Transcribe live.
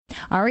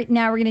All right,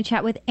 now we're going to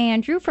chat with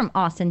Andrew from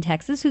Austin,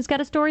 Texas, who's got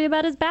a story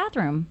about his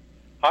bathroom.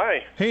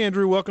 Hi. Hey,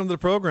 Andrew, welcome to the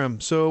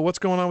program. So what's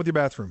going on with your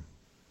bathroom?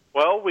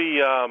 Well,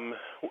 we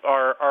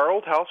our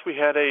old house, we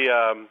had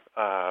a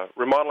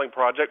remodeling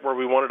project where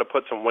we wanted to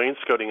put some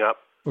wainscoting up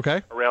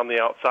around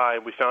the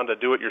outside. We found a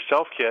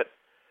do-it-yourself kit,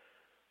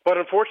 but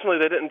unfortunately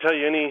they didn't tell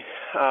you any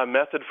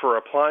method for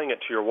applying it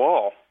to your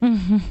wall.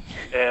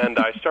 And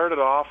I started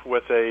off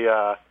with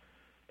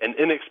an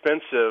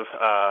inexpensive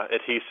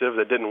adhesive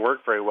that didn't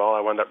work very well.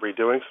 I wound up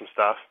redoing some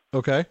stuff.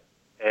 Okay.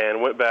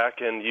 And went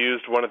back and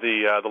used one of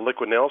the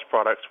liquid nails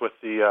products with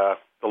the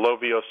low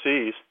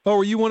VOCs. Oh,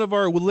 were you one of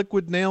our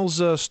liquid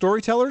nails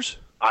storytellers?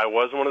 I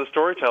was one of the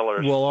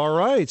storytellers. Well, all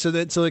right. So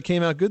it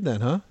came out good then,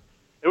 huh?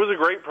 It was a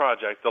great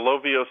project. The low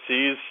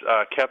VOCs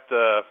kept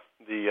the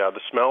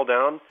smell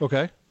down.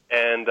 Okay.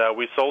 And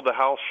we sold the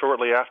house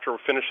shortly after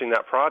finishing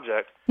that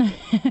project.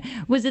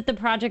 Was it the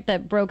project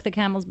that broke the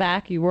camel's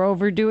back? You were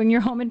overdoing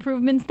your home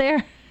improvements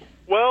there?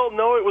 Well,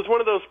 no, it was one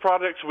of those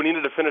projects we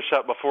needed to finish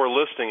up before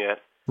listing it.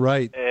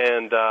 Right.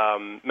 And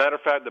matter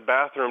of fact, the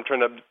bathroom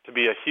turned out to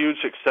be a huge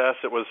success.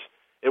 It was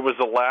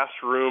the last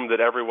room that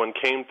everyone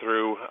came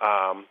through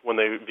when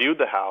they viewed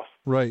the house.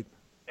 Right.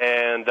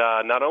 And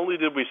not only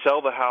did we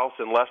sell the house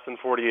in less than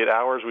 48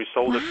 hours, we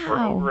sold it for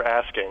over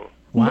asking.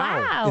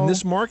 Wow. In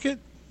this market?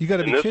 You got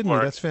to be kidding me.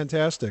 That's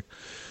fantastic.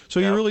 So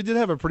you really did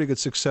have a pretty good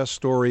success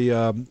story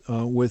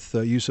with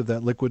use of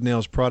that liquid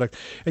nails product.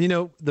 And, you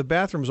know, the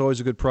bathroom is always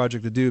a good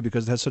project to do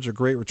because it has such a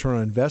great return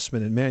on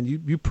investment. And, man,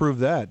 you proved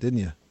that, didn't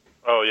you?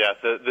 Oh, yeah.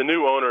 The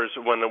new owners,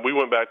 when we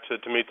went back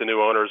to meet the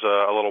new owners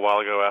a little while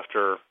ago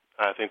after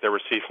I think they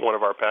received one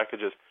of our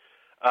packages,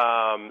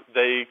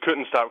 they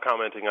couldn't stop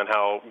commenting on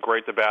how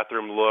great the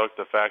bathroom looked,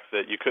 the fact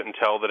that you couldn't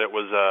tell that it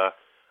was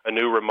a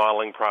new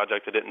remodeling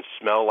project. It didn't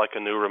smell like a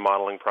new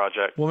remodeling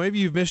project. Well, maybe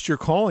you've missed your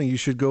calling. You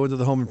should go into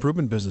the home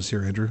improvement business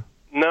here, Andrew.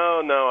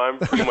 No, I'm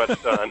pretty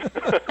much done.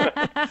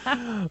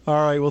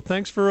 All right. Well,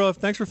 thanks for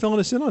filling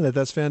us in on it.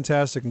 That's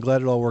fantastic. I'm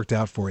glad it all worked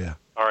out for you.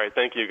 All right.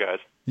 Thank you, guys.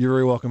 You're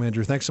very welcome,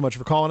 Andrew. Thanks so much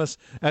for calling us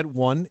at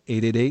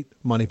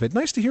 1-888-MONEYPIT.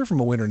 Nice to hear from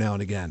a winner now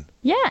and again.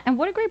 Yeah, and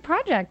what a great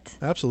project.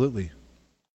 Absolutely.